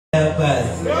help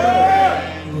us.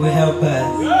 He will help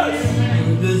us. He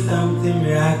will do something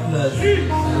miraculous.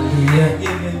 Hallelujah.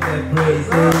 Give him the praise.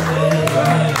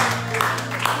 Amen.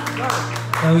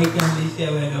 And we can be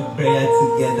share word of prayer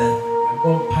together.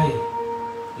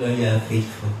 Lord, you are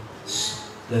faithful.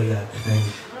 Lord, you are kind.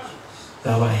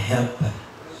 Our helper.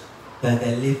 That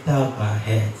the lifter of our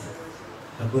heads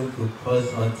are going to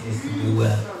cause all things to be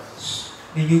well.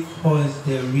 May you cause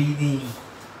the reading,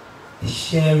 the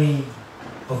sharing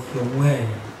of your word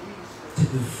to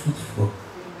be fruitful.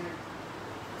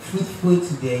 Fruitful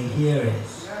to their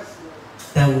hearers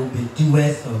that will be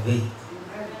doers of it.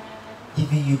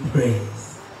 Giving you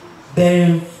praise.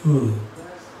 Bearing fruit.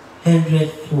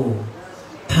 100-fold.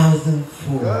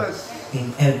 1,000-fold.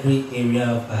 In every area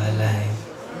of our life.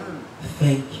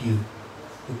 Thank you.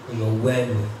 For your word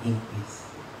will increase.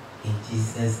 In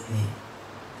Jesus' name.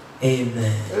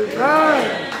 Amen.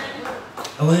 Amen.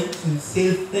 I want to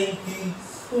say thank you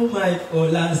so much for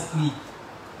last week.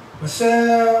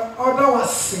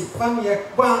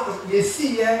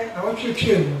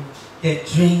 The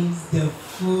drinks, the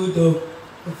food of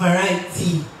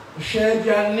variety.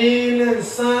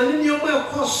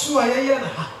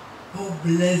 Oh,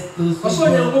 bless those who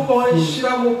oranges,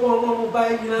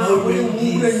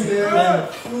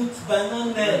 fruits,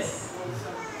 bananas.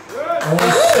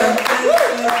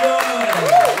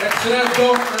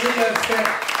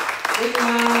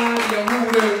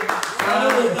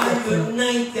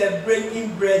 United, breaking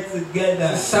bread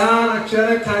together.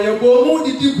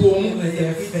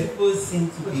 People seem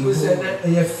to be whole.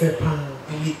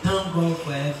 And we thank God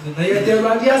for everything.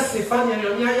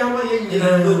 And I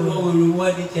know God will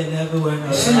reward each and every one of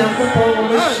us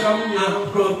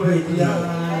appropriately.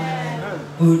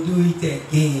 We'll do it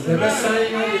again. We'll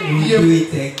do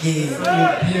it again.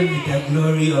 With the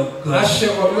glory of God.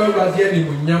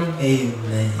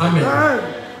 Amen. Amen.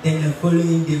 Then the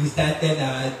following day we started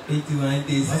our 21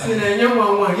 days. It was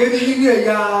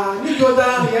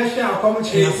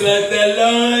a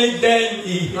long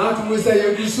journey.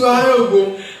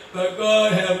 But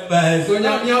God help us. And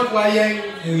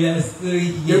we are still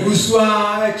here. With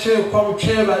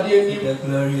the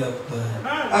glory of God.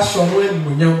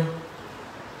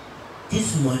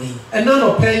 This morning,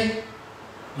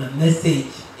 my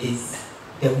message is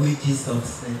the wages of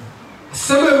sin. It's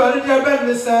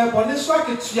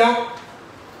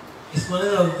one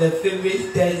of the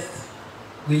favorite texts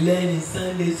we learn in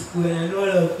Sunday school, and all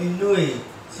of you know it.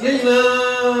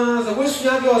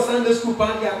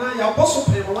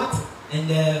 And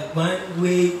one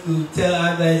way to tell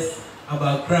others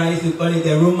about Christ, we call it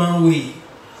the Roman way.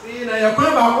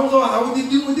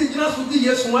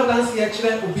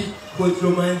 Quote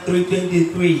Romans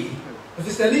 3:23. Then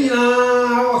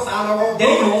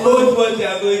you quote what you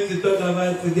are going to talk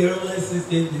about today, Romans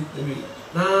 6:23.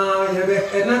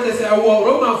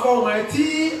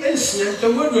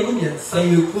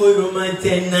 And you quote Romans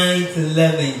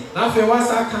 10:9-11.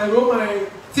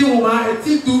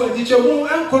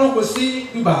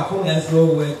 That's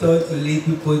what we're taught to lead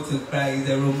people to Christ,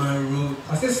 the Roman road.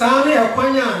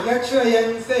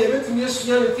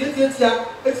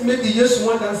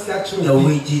 The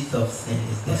wages of sin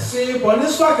is there.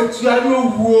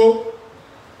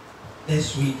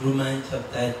 Let's read Romans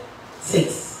chapter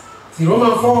 6.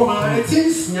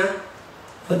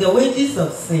 For the wages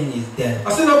of sin is death,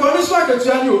 but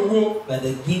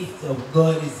the gift of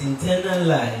God is eternal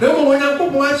life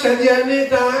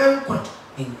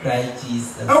in Christ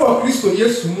Jesus our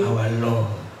Lord.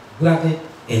 Amen.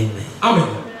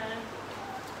 Amen.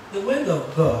 The word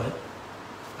of God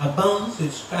abounds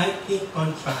with striking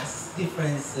contrasts,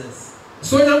 differences.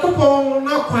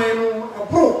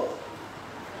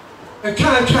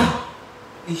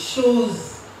 It shows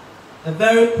a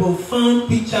very profound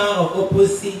picture of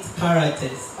opposite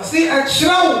characters.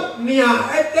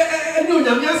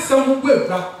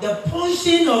 The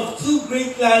portion of two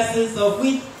great classes of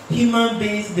which human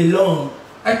beings belong.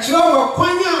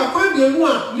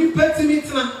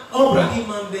 All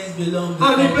human beings belong.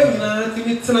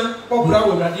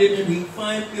 We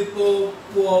find people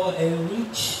poor and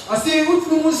rich.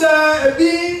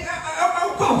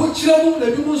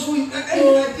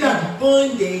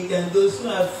 Bondage and those who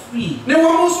are free.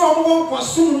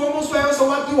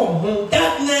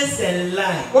 Darkness and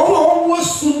light.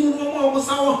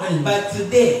 But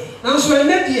today,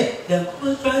 the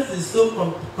contrast is so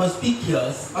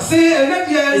conspicuous.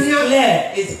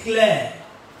 It's clear.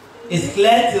 It's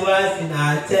clear to us in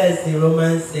our text in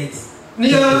Romans 6.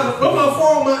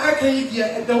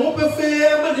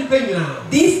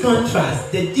 This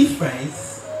contrast, the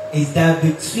difference is that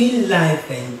between life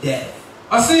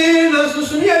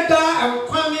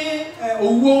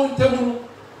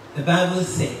The Bible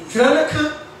says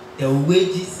the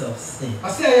wages of sin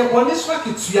is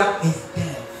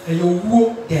death.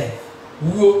 Death.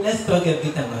 Let's talk a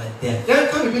bit about death.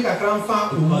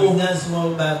 Because that's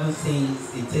what Bible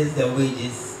says. It is the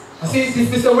wages.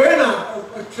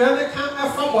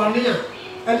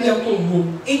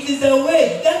 It is a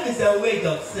wage. Death is a wage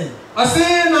of sin.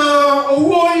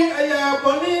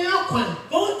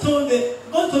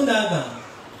 Go to Adam.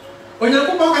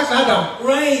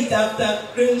 Right after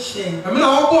creation. And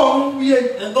God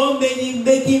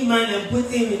made him man and put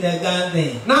him in the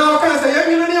garden.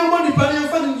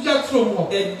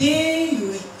 The day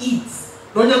you eat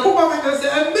of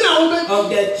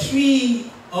the tree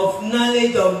of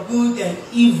knowledge of good and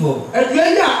evil, God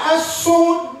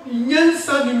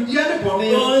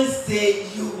said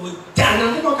you will die.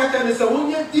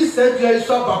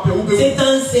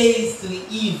 Satan says to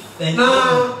Eve and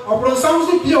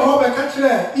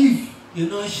Eve, you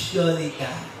will not surely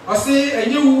die.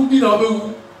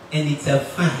 And it's a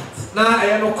fact.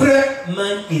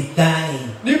 Man is dying.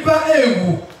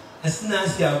 As soon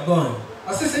as you are born,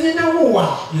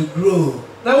 you grow.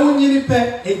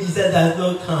 If Jesus does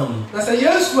not come, the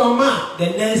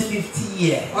next 50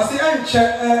 years, 70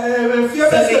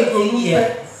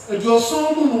 years, will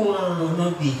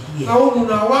not be here.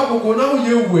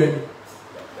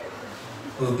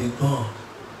 Will be gone.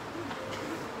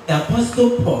 The Apostle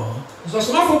Paul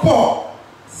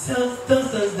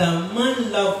tells us that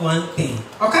man loves one thing.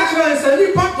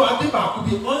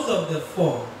 Because of the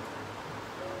fall,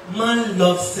 man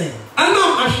loves sin.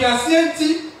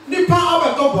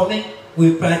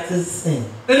 We practice sin.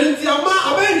 But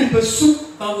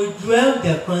we dread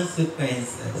the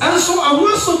consequences.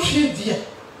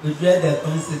 We dread the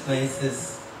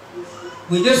consequences.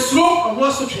 Which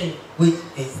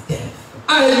is death.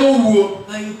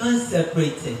 But you can't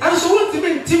separate it. A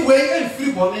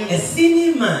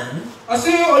sinning man, a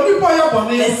sinning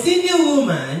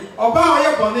woman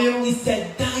is a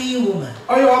dying woman.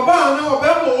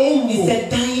 It's a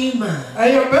dying man.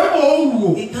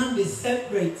 It can't be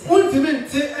separated.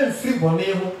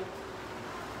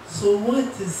 So what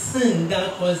is sin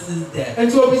that causes death?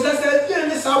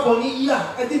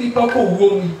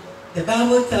 The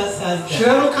Bible tells us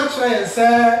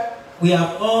that we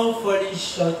are all falling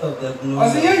short of the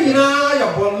glory.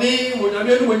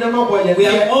 We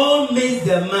have all missed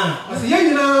the mark.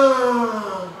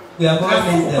 We have all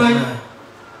missed the mark.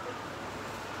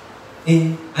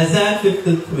 In Isaiah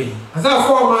 53,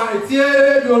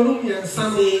 it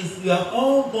says, you have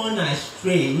all gone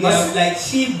astray. You have like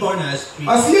sheep gone astray.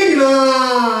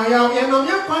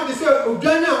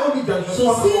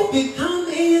 So sin becomes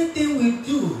anything we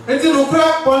do.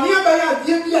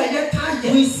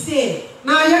 We say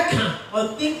or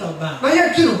think about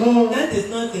that is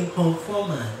not in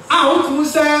conformance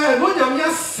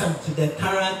to the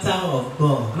character of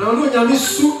God.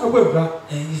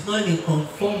 And it's not in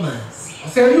conformance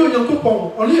to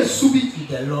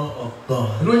the law of God.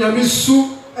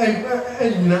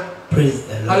 Praise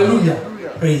the Lord. Hallelujah.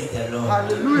 Praise the Lord.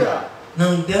 Hallelujah.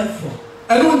 Now therefore,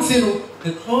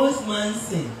 because man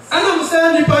sins,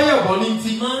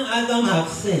 man Adam have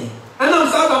sinned. And we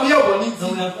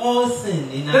have all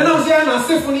sinned in our lives.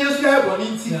 We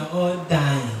are all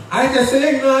dying.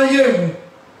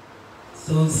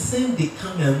 So sin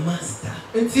become a master.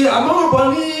 He's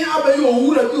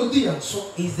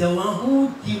the one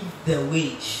who gives the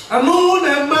wage.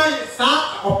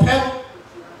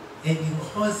 And he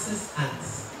causes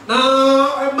us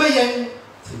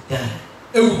to die.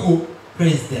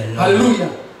 Praise the Lord. Hallelujah.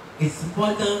 It's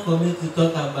important for me to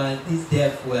talk about this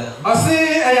death well. What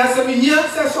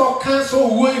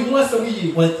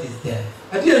is death?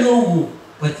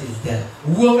 What is death?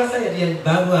 The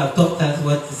Bible has taught us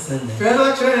what is sin.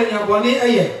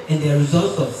 And the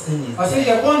result of sin is death.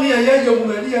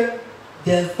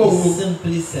 Death is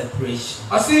simply separation.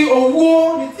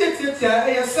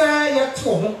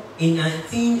 In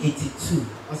 1982,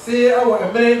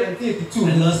 I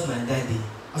lost my daddy.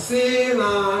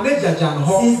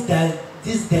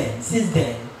 Since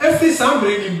then, I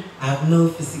have no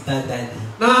physical daddy.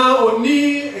 I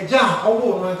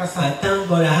thank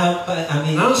God I have, fathers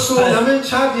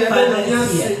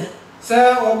here.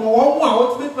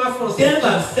 Them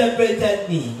have separated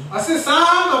me.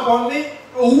 Me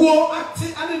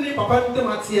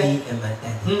and my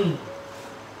daddy.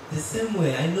 The same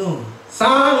way, I know.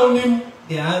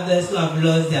 There are others who have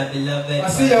lost their beloved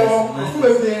sisters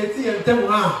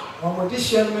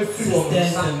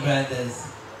and brothers.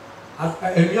 I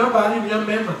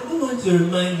don't want to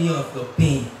remind you of your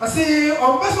pain. But sin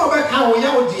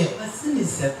is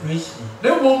separation.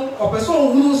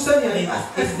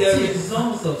 It's the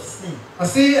result of sin.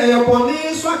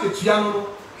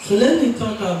 So let me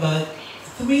talk about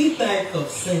 3 types of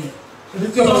sin.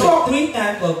 So 3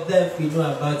 types of death we know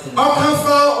about in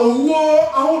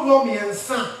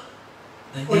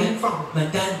my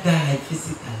dad died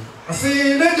physically.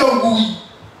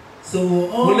 So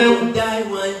all will die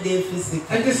one day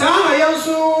physically.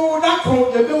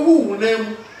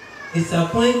 It's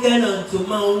appointed unto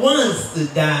man once to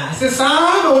die.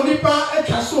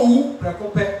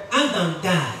 Adam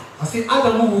died.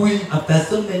 After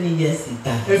so many years he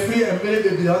died.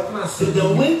 So the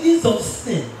wages of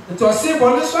sin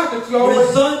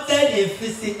resulted in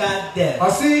physical death to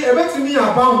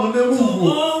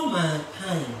all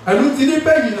mankind.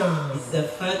 It's the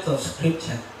fact of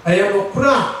scripture. The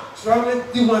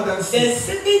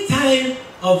second time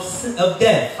of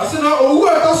death, the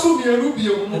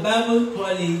Bible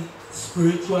calls it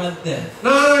spiritual death.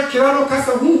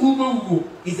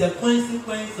 It's a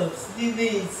consequence of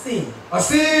living in sin. Not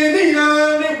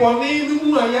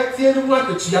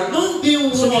being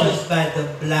washed by the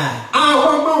blood.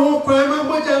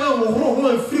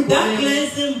 That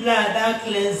cleansing blood, that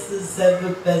cleanses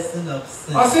every person of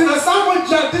sin. The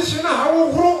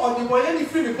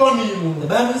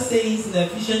Bible says in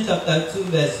Ephesians chapter 2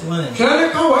 verse 1,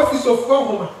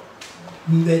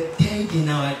 we were dead in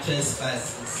our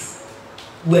trespasses.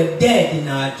 We're dead in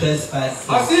our trespasses.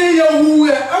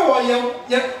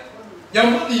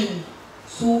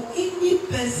 So any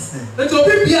person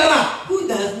who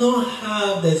does not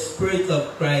have the Spirit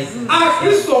of Christ,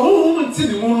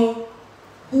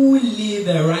 who live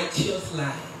a righteous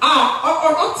life,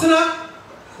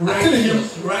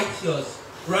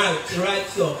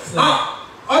 righteous life,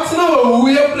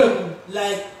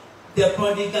 like the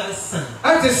prodigal son,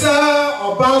 he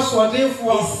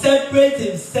separates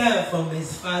himself from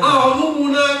his father. All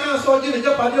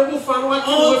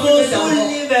those who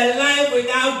live a life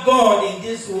without God in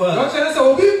this world, the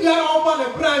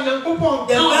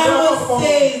Bible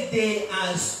says they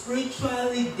are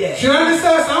spiritually dead.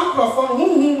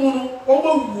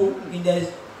 In the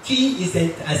tree is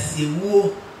as a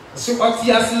woe.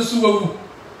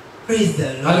 Praise the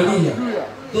Lord. Hallelujah.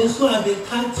 Those who have been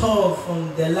cut off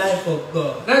from the life of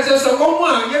God,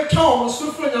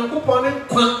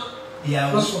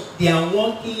 they are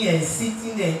walking and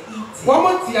sitting and eating,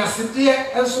 but they are dead.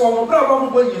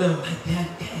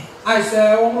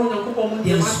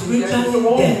 They are spiritually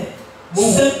dead,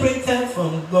 separated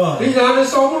from God, without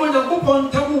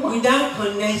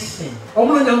connection.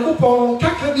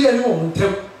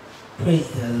 Praise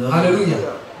the Lord.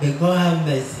 Hallelujah. May God have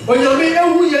mercy. May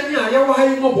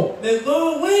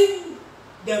God, when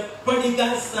the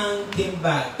prodigal son came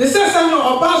back, the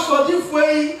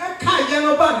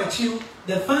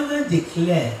father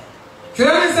declared,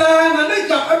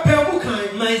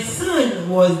 my son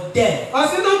was dead,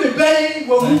 but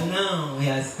now he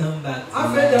has come back to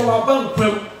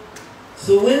life.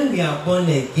 So when we are born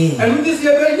again,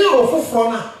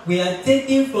 we are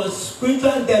taken for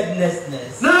spiritual deadness.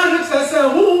 We are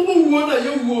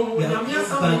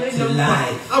back to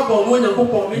life.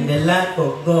 And the life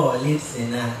of God lives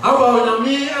in us.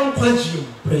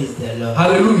 Praise the Lord.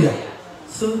 Hallelujah.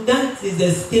 So that is the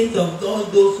state of all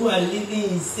those who are living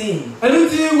in sin. They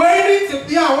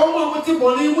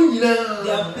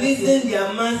are pleasing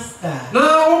their master.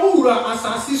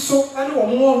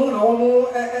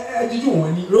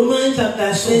 Romans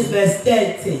chapter 6 verse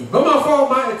 13.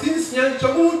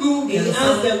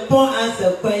 Paul asked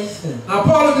a question.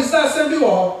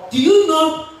 Do you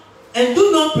not and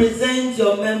do not present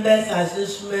your members as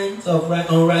instruments of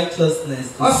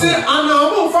unrighteousness?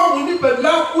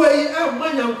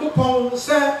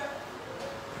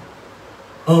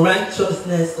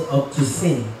 Unrighteousness to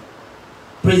sin.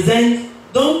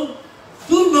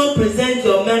 Do not present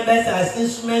your members as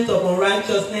instruments of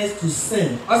unrighteousness to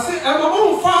sin.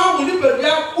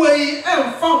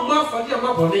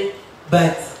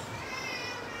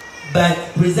 But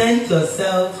present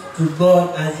yourself to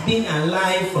God as being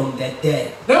alive from the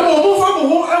dead.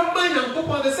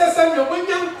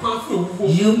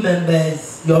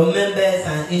 Your members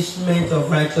are instruments of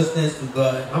righteousness to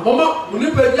God. I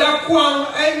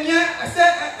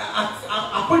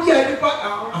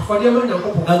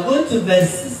go to verse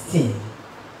 16.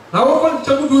 We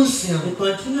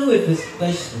continue with his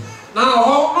question. Do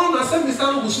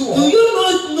you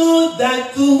not know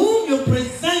that to whom you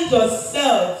present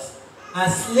yourselves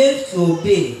as slaves to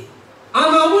obey, you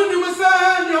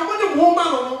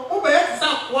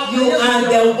are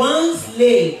the one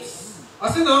slaves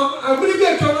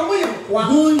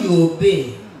who you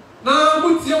obey,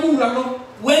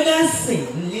 whether sin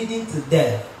leading to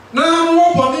death or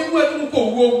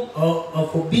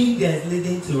of obedience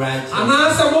leading to righteousness.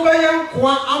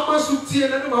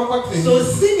 So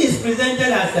sin is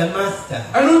presented as a master.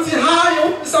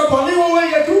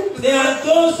 There are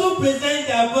those who present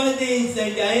their bodies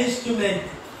and their instruments,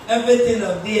 everything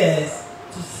of theirs,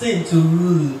 to sin, to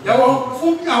rule.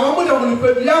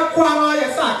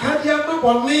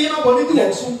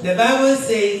 The Bible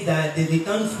says that they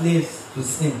become slaves to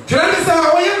sin. That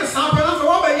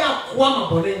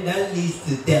leads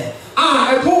to death.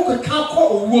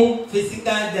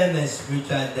 Physical death and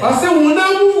spiritual death.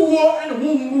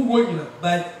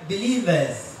 But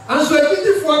believers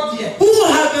who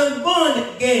have been born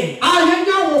again,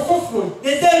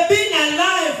 they say being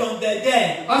alive from the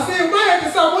dead,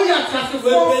 we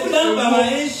present our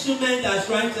instrument as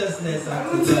righteousnose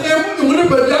unto God.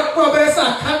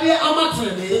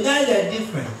 So that's the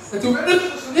difference.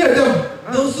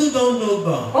 Those who don't know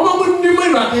God,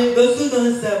 those who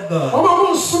don't serve God,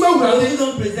 those who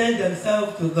don't present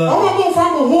themselves to God,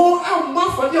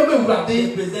 they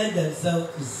present themselves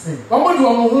to sin. And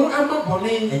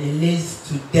it leads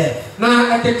to death.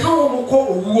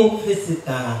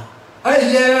 Physical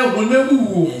and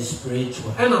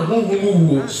spiritual. A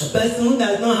person who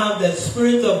does not have the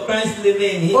Spirit of Christ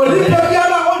living in him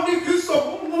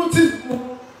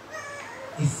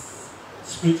is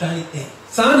spiritually dead.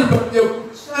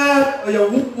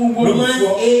 Romans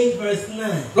 8 verse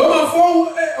 9. But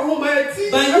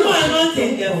you are not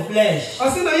in the flesh,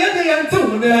 but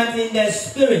in the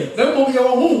Spirit.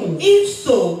 If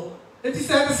so,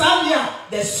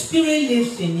 the Spirit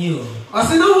lives in you, so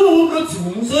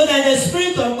that the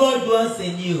Spirit of God dwells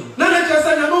in you. Now,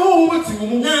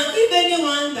 if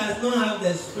anyone does not have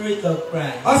the Spirit of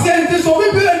Christ,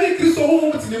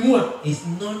 it's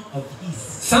none of his.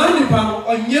 It's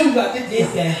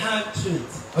a hard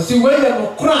truth.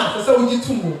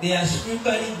 They are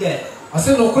spiritually dead.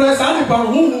 They don't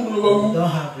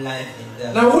have life in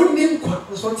them.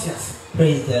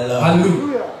 Praise the Lord.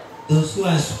 Hallelujah. Those who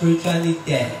are spiritually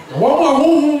dead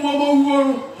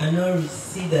cannot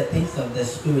receive the things of the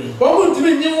Spirit.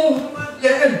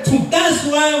 That's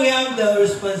why we have the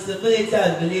responsibility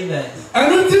as believers who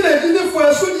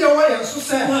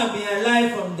have been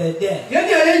alive from the dead to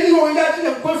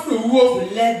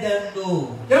let them know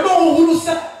that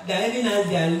even as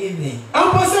they are living,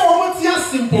 and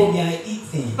they are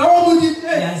eating, they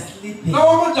are sleeping,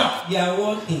 they are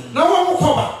walking,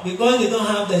 because they don't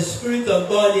have the Spirit of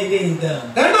God living in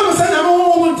them. They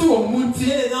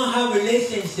don't have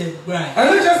relationship right. They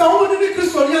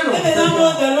don't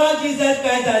know the Lord Jesus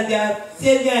Christ as their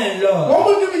Savior and Lord.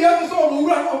 They are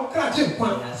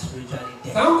spiritually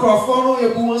dead. God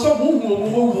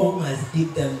must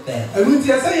give them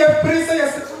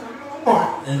back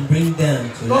and bring them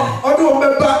to life.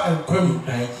 In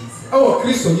Christ Jesus.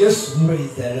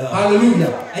 Praise the Lord.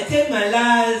 Hallelujah. I take my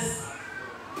last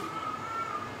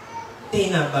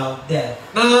thing about death.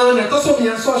 I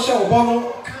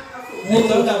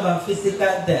talk about physical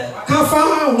death. I talk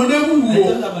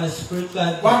about spiritual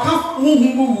death. I want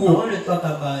to talk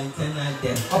about eternal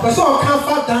death.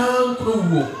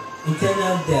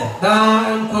 Eternal death.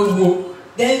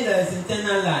 Then there is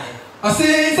eternal life. There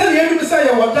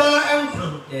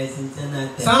is eternal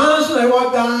death.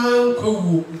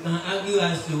 You can argue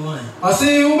as you want. How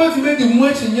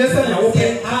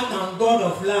can God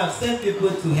of love send people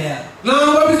to hell? You can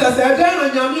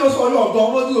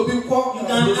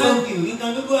argue. You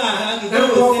can people argue.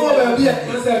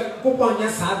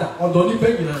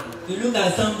 You look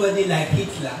at somebody like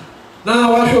Hitler.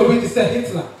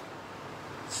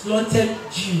 Slaughtered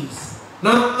Jews.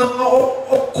 And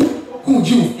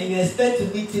you expect to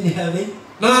meet in heaven?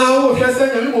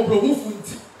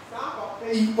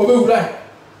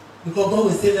 Because God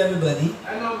will save everybody.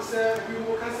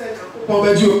 There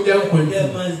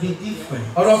must be different.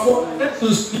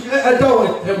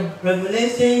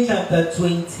 Revelation chapter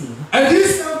 20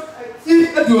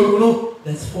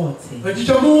 verse 14. The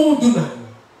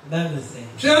Bible says,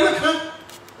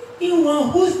 anyone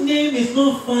whose name is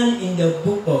not found in the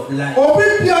book of life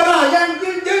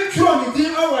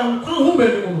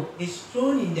is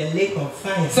thrown in the lake of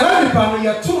fire,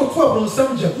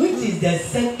 which is the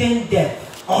second death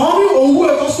and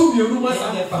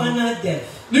the final death.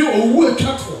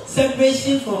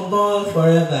 Separation from God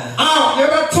forever.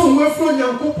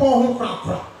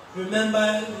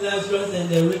 Remember Lazarus and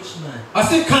the rich man.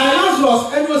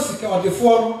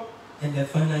 And the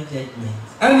final judgment.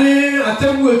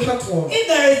 If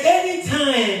there is any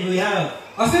time we have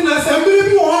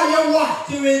to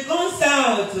To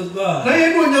reconcile to God.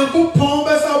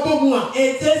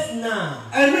 It is now.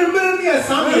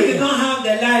 When you don't have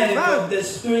the life of the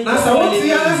Spirit of God,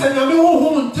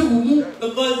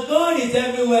 because God is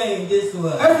everywhere in this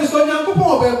world. As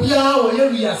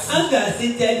we are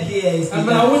seated here, as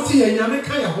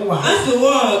we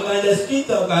walk on the street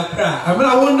of Accra,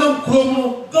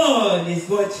 God is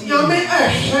watching you,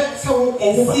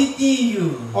 is seeking you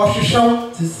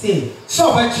to say,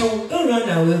 don't run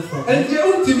away from it.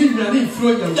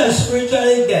 You are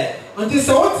spiritually dead. He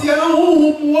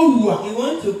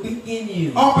wants to quicken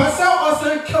you.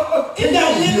 If you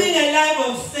are living a life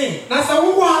of sin,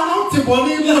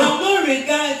 you have no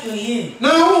regard to Him.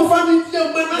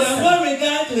 You have no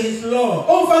regard to His law.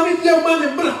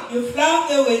 You flout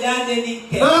it without any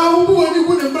care.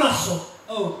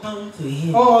 Oh, come to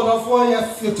Him.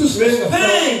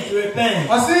 Repent.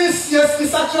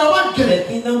 The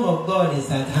kingdom of God is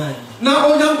at hand.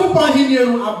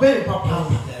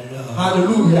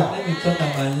 Hallelujah. Let me talk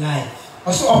about life.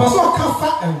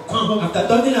 After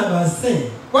talking about sin,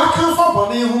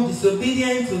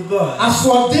 disobedience to God,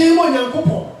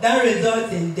 that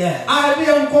results in death,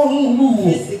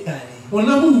 physically,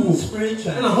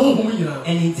 spiritually,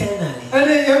 and eternally,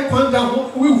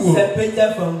 separated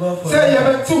from God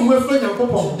forever.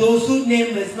 Those whose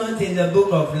name is not in the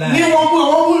book of life.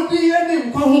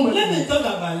 Let me talk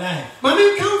about life.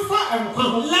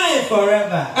 Life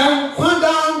forever.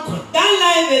 That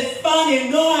life is found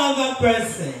in no other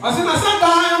person.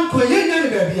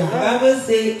 The Bible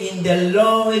says in the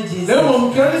Lord Jesus.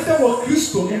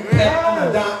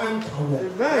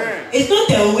 It's not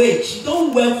a wage. You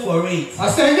don't work for it.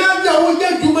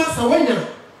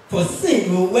 For sin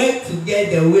will work to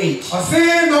get the wage.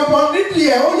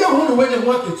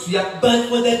 But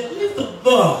for the gift of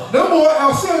God,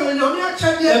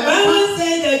 the Bible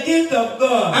says the gift of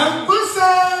God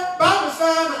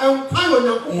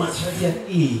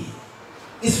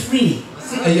is free.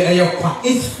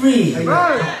 It's free.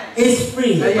 It's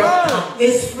free.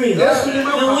 It's free.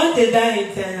 And what is that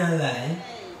eternal life?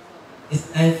 It's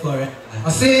life forever.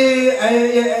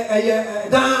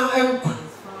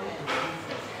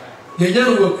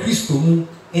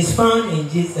 It's found in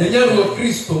Jesus.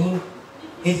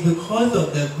 It's because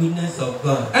of the goodness of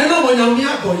God.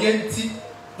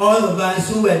 All of us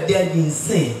who were dead in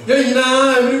sin, we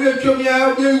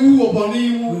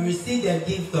received the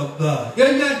gift of God.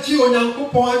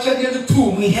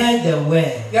 We heard the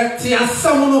word,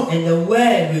 and the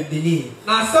word we believe,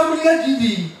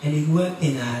 and it worked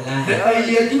in our lives.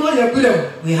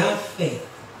 We have faith,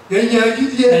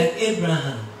 like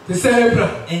Abraham. And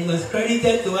it was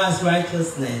credited to us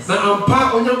righteousness. We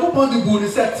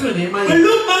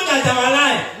look back at our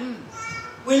life.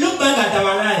 We look back at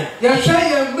our life.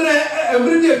 And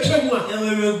we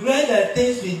regret the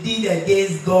things we did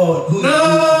against God.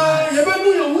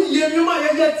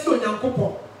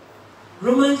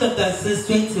 Romans chapter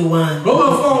 6:21.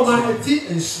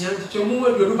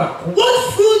 What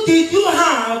fruit did you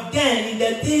have then in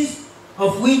the things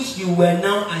of which you were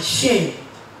now ashamed?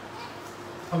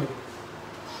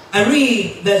 I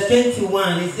read verse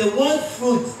 21. It says, what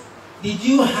fruit did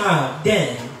you have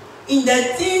then in the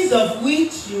things of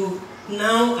which you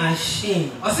now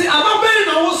ashamed? I say, I'm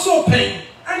not so pain.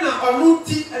 And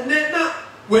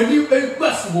when you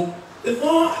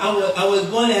before I was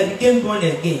born, I became born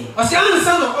again. I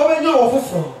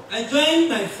joined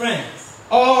my friends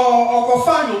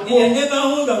in the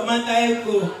neighborhood of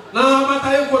Matayeko.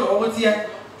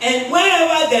 And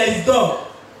wherever there is dog,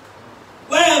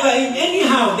 wherever in any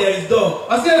house there is dog,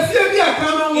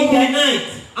 in the night,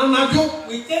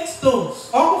 we take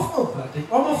stones.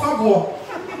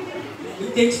 We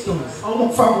take stones.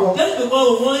 Just because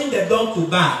we want the dog to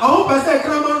bark,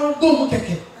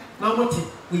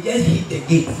 we just hit the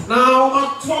gate.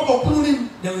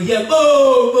 Then we hear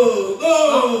go, go, go.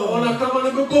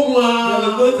 Then we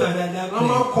go to another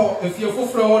place.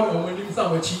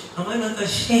 Am I not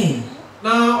ashamed?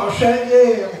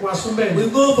 We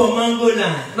go for mango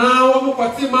land.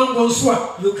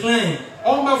 You climb.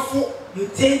 You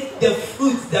take the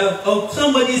fruit of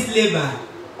somebody's labor.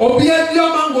 And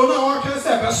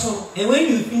when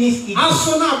you finish eating,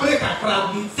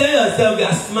 you tell yourself you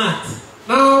are smart.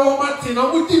 Because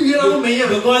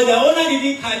the owner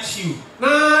didn't catch you.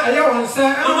 I'm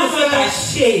not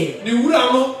ashamed. We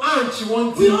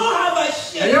don't have a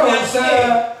shame. We are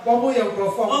ashamed of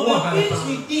the things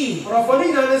we did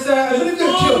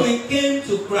before we came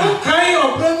to Christ.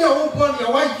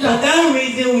 For that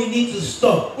reason, we need to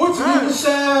stop.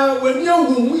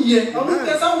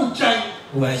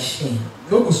 We are ashamed.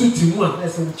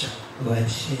 You are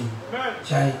ashamed.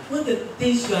 Child, what the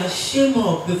things you are ashamed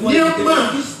of before you become a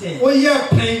Christian? Oh yeah,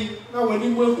 pain. Now when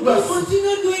you don't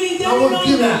continue doing it any longer.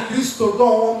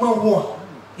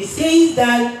 It says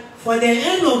that for the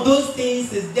end of those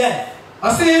things is death.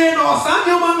 I say no, I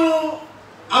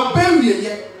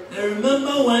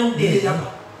remember one day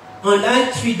on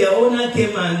that tree the owner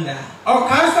came under. He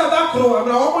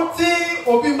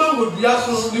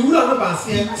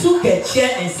took a chair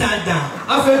and sat down.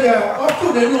 And he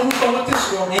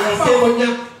said,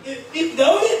 if the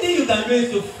only thing you can do is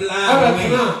to fly away.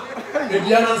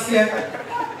 She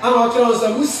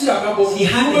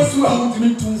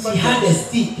had a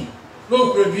stick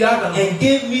and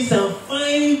gave me some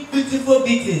fine, beautiful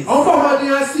beatings.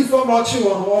 I still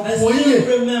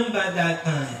remember that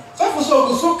time.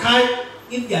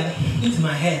 If they had hit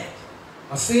my head,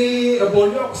 and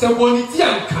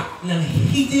I'm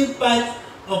hitting part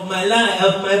of my life,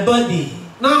 of my body.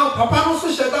 Now, Papa also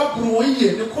said that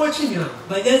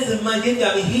but just imagine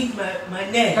that I hit my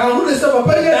neck. I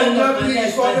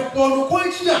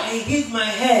hit my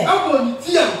head.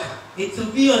 It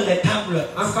will be on the tablet.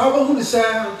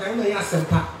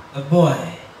 A boy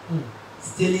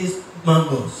stealing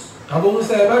mangoes.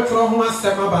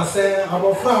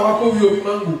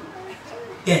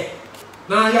 Yeah.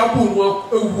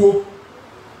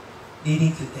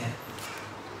 Leading to death.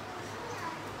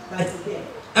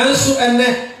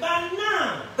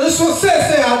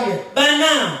 But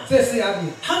now,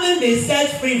 having been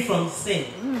set free from sin,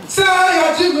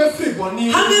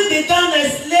 having become a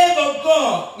slave of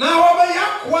God,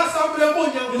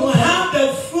 you have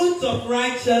the fruit of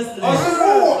righteousness,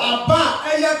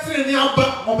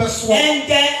 and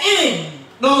the end,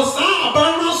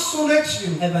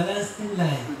 everlasting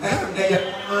life.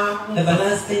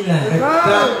 Everlasting life.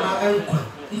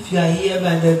 If you are here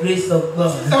by the grace of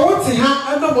God, and you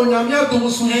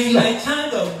are a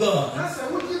child of God,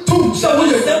 so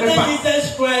you accept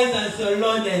Jesus Christ as your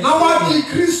Lord and Savior.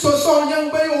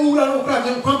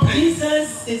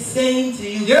 Jesus is saying to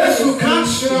you,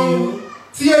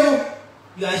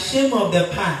 you are ashamed of the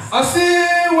past.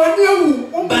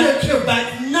 But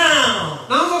now,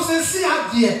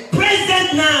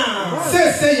 present now,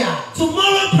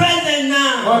 tomorrow present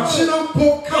now,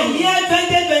 and year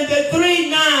 2023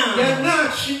 now,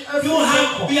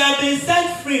 you have been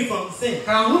set free from sin.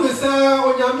 All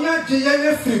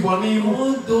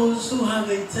those who have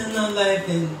eternal life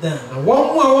in them,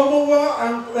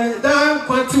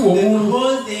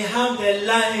 because they have the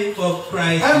life of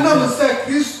Christ,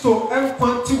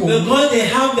 because they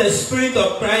have the Spirit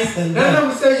of Christ in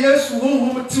them,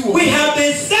 we have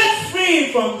been set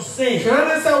free from sin.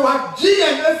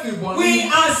 We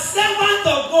are servants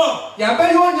of God.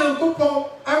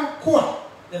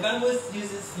 The Bible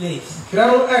uses slaves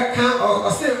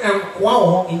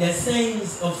in the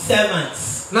sense of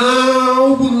servants. The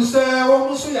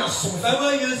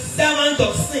Bible uses servants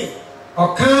of sin.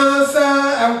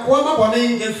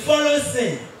 They follow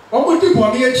sin.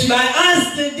 By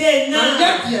us today now,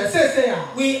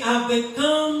 we have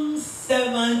become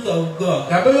servants of God.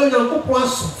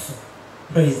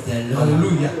 Praise the Lord.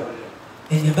 Hallelujah.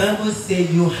 And the Bible says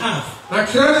you have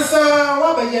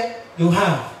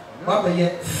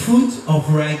fruit of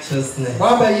righteousness.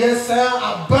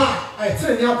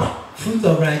 Fruit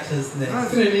of righteousness.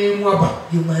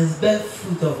 You must bear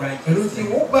fruit of righteousness.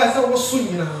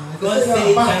 God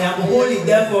says, I am holy,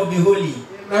 therefore be holy.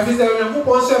 Like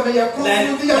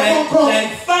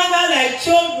father, like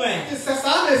children.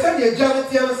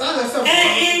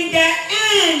 And in the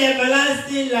end,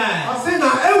 everlasting life.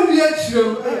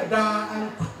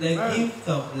 The gift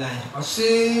of life.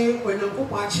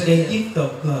 The gift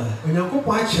of God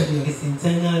is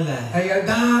eternal life.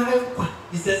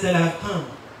 Jesus said, I've come.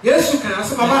 You have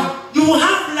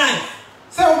life.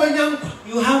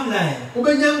 You have life.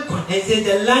 And say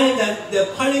the life, that the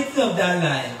quality of that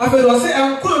life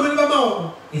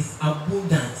is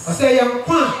abundance.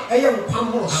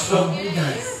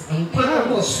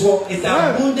 It's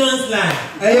abundance life.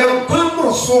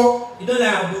 You don't like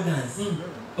abundance?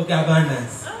 Okay,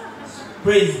 abundance.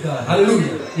 Praise God.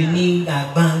 Hallelujah. You need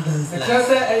abundance life.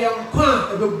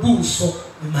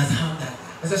 You must have that.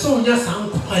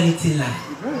 Quality life.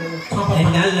 And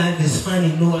that life is found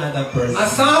in no other person.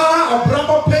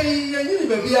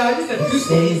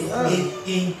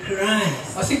 In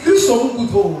Christ.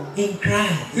 In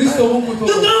Christ. You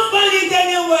don't find it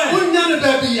anywhere.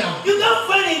 You don't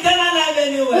find eternal life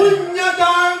anywhere.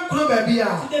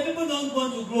 The people don't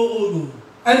want to grow old.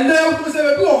 And then they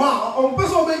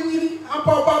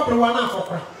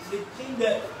think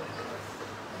that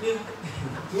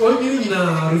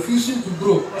refusing to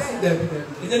grow.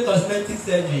 It's a cosmetic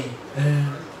surgery.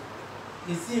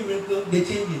 You see miracle, they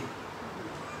change it.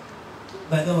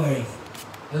 But don't worry.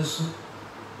 Yes.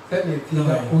 Don't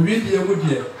worry.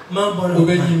 Man born of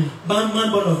man.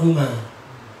 Man born of woman.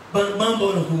 Man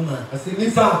born of woman.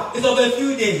 It's of a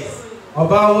few days.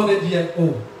 About 1 year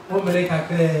old.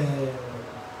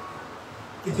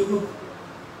 It will go.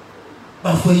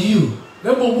 But for you,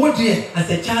 as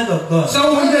a child of God, you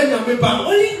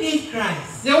only need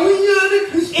Christ. In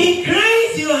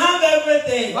Christ, you have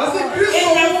everything. It's the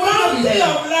fountain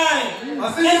of life.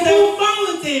 It's the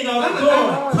fountain of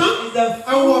God. It's the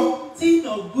fountain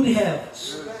of good health.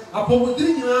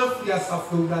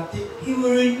 He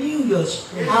will renew your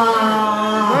strength.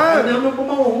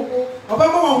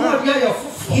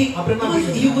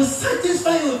 He will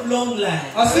satisfy you with long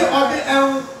life. Since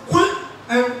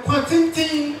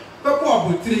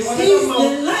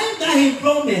the life that He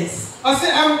promised, it's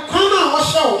a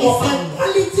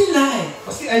quality life.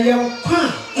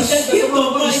 It's a gift of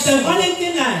God. It's a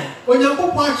quality life.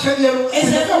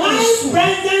 It's a life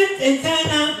present,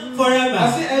 eternal, forever.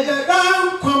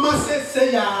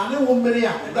 You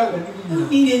don't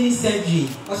need any surgery.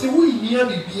 You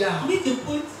need to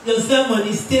put yourself on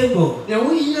His table. He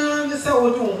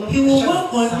will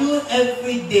work on you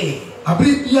every day.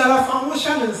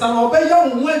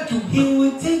 He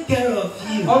will take care of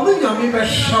you. You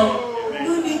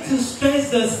don't need to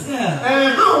stress yourself.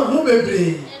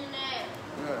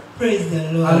 Praise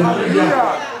the Lord.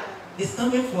 Hallelujah. It's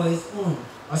coming for His own.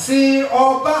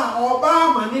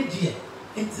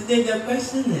 And today the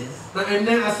question is, have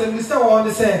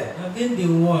you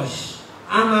been washed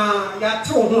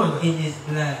in His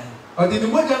blood?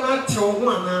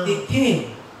 He came.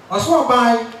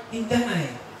 He died.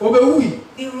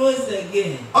 He rose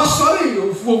again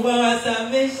for our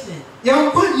salvation,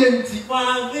 for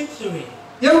our victory,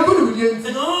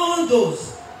 and all those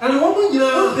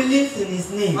who believe in His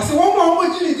name,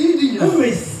 who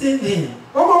receive Him,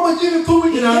 He gave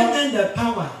them the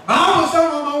power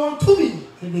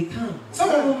to become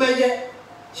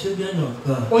children of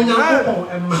God.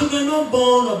 Children not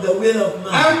born of the will of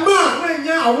man, but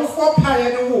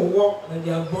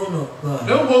they are born of God.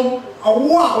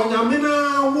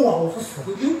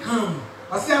 Would you come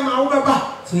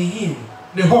to Him?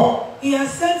 He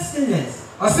accepts sinners.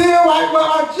 One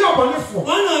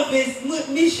of His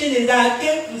missions is that I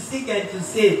came to seek and to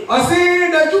save. He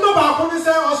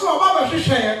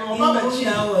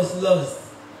was lost.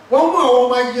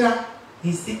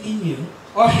 He's seeking you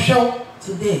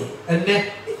today.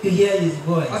 If you hear His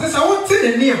voice, He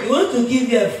wants to give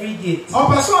you a free gift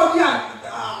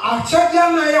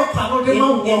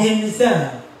in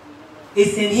Himself.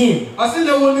 It's in Him.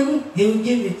 He will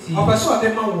give it to you.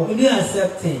 Will you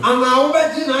accept Him? He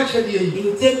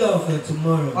will take off for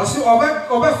tomorrow.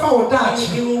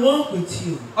 He will walk with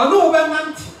you.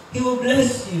 He will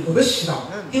bless you.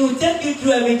 He will take you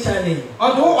through every challenge,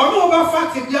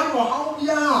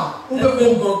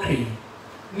 every mockery.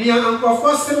 He will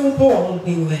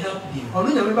help you. I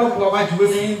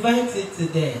invite you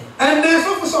today.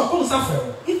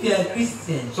 If you are a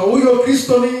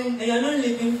Christian and you are not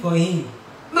living for Him,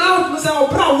 I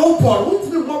want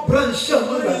you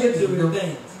to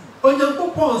repent.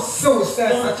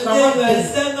 Today you are a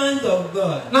servant of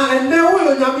God.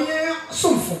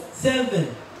 7.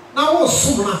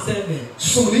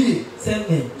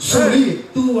 7.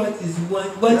 Do what is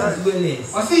will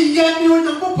is.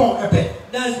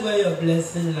 That's where your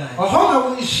blessing lies.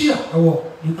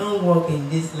 You can't walk in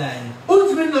this life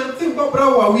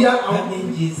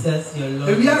having Jesus your Lord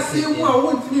and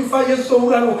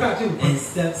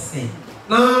accept sin.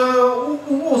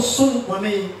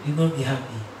 You not be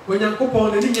happy.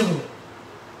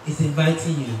 He's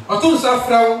inviting you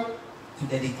to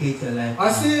dedicate your life.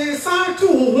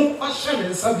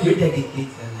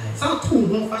 Rededicate your life. And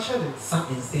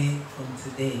say from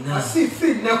today, now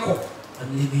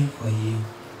I'm living for you.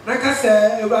 And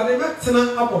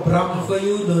for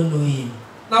you who don't know Him,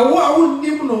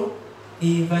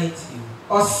 He invites you.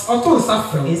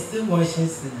 He's still washing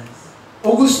sinners.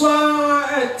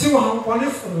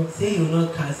 Say He will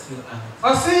not cast you out.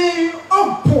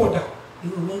 He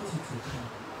will want you to come.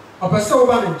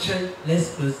 Let's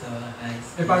close our eyes.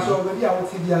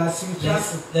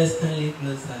 Let's kindly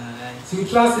close our eyes. You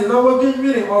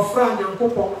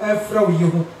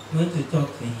want to talk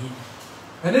to Him.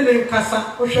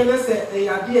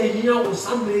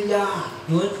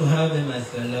 You want to have Him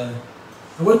as your Lord.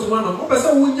 You want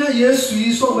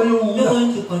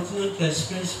to continue to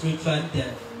experience spiritual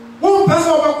death.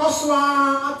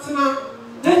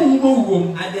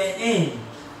 At the end,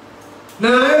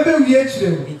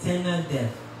 eternal death.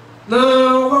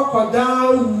 Now, what could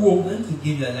thou want to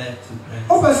give your life to Christ.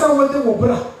 Oh, but someone will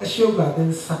bring a shield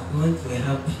and sun. We want to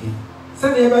help you.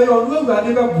 Send your will,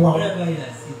 wherever you are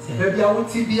seated. Maybe I will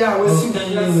TB. I will see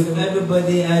with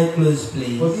everybody eye closed,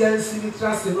 please. But the NCD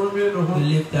trust in on you.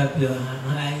 Lift up your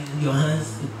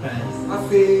hands to Christ. I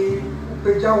feel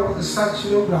the such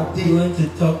you want to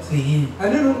talk to Him. I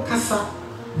don't know, Casa.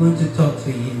 You want to talk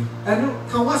to Him. I know,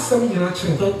 can what's some in your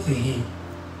church? Talk to Him.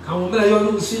 Can we let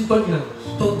you see Tonya?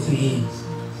 Talk to Him.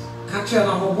 Catch her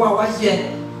now, what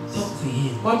yet? Talk to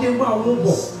Him. What do you want?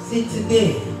 Say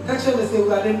today. Catch her and say,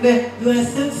 we are in there. You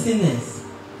accept sinners.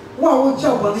 What would you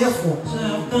want here for? So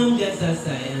I've come just as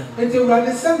I am. And you are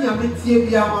the same, you are accept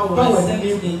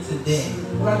me today.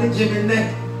 You are the Jimmy.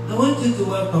 I want you to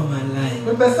work on my life.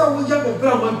 The person will just be I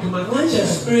want the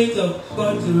Spirit of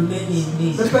God to remain in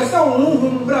me. The person I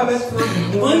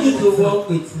want you to walk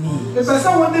with me. The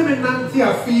person will never not feel. I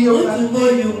want to know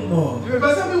you more. The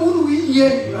person who we I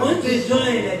want to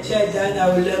join a church that I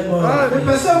will learn more. The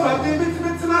person will be a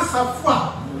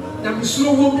safa. I'm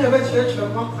slow woman of a church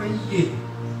and one year.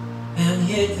 I am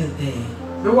here today.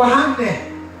 The one there.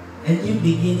 A new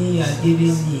beginning you are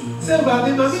giving me. Say, but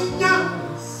the Mamma.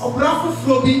 That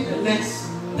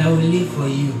will live for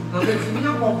you. I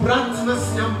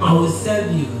will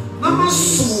serve you. I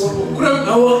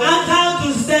will ask how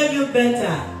to serve you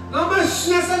better.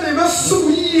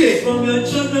 From your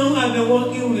children who have been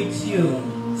working with you.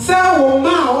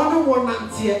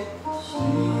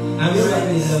 Are you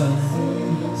ready, Lord?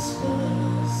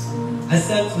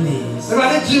 Accept me.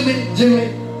 Jimmy.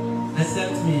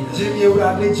 Accept me, Lord.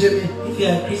 Jimmy. If you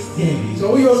are Christian,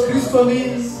 so you are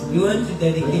Christian. You want to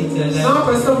dedicate your life. Now,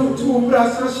 person to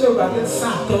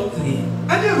talk to him.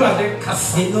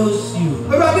 He knows you.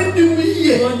 More than you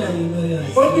know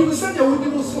yourself. Talk to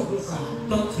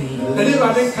him.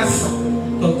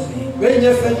 Talk to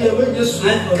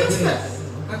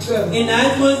him. In the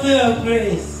atmosphere of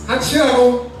grace.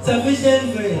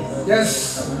 Sufficient grace.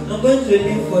 Yes. I'm going to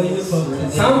live for you from today.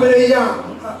 Somebody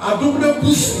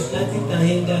nothing can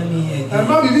hinder me again.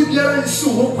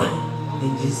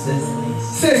 In Jesus' name.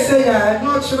 Say, I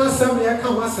know somebody I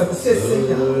can't want to say,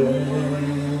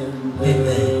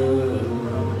 Amen.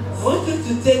 I want you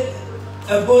to take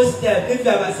a bold step if you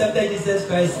have accepted Jesus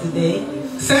Christ today.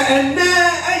 Say, and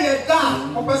there,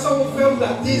 down, or person will feel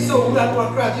that this or that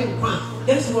one graduate.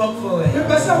 Just walk forward. The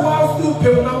person will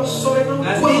feel now, sorry, no,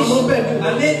 I'm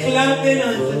clapping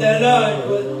unto the Lord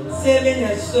for saving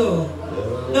a soul.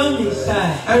 Don't be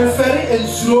shy. I'm very and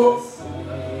slow.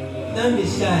 Don't be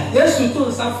shy. Yes, you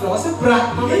don't suffer. What's a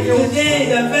brat? Today is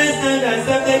the first time I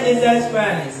accepted Jesus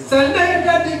Christ. So now you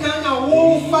got the kind of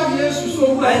 5 years to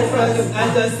show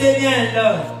as a Savior and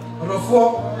Lord.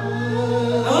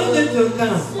 I want you to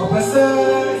come.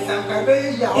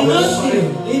 He knows you.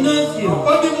 He knows you.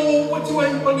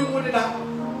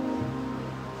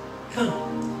 Come.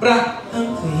 Come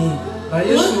to Him. I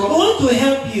want to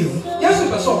help you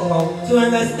to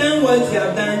understand what you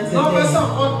have done today.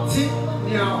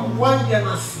 1 year and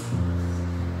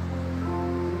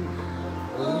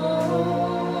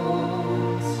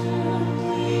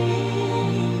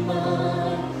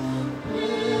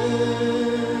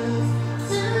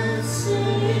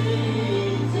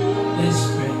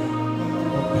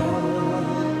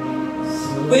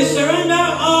we surrender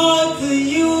all to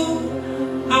you,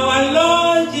 our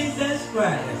Lord Jesus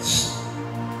Christ.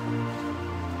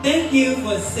 Thank you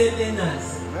for saving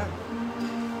us.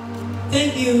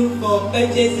 Thank you for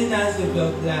purchasing us with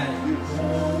your blood.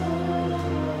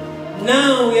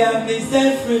 Now we have been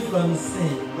set free from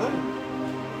sin.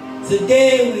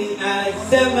 Today we are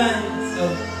servants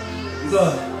of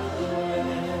God.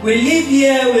 We live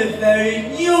here with a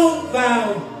renewed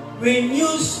vow,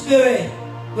 renewed spirit,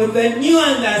 with a new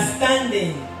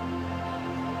understanding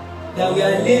that we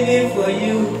are living for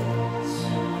you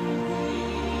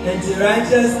into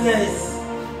righteousness,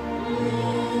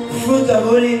 fruit of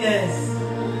holiness,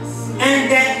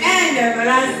 and the end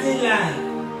everlasting life.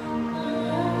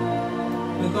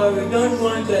 Because we don't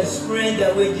want to experience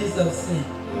the wages of sin,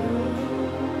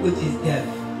 which is death.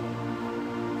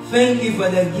 Thank you for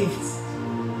the gift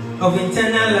of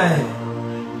eternal life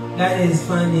that is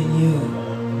found in you.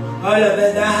 All of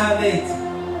us that have it,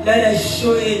 let us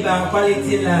show it by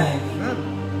quality life.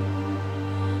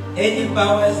 Any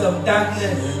powers of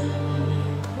darkness,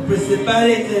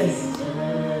 principalities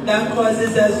that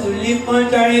causes us to live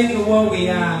contrary to what we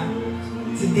are,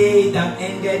 today that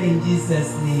ended in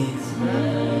Jesus' name.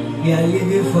 We are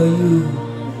living for you.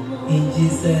 In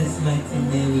Jesus' mighty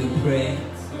name we pray.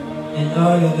 And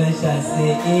all of us shall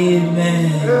say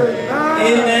amen.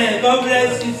 Amen. God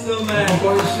bless you so much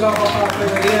for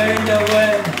hearing the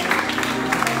word.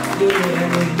 follow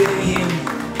and obey him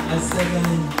as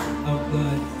servant of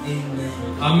God.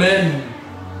 Amen. Amen.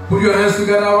 Put your hands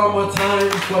together one more time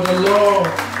for the Lord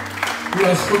who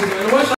has spoken.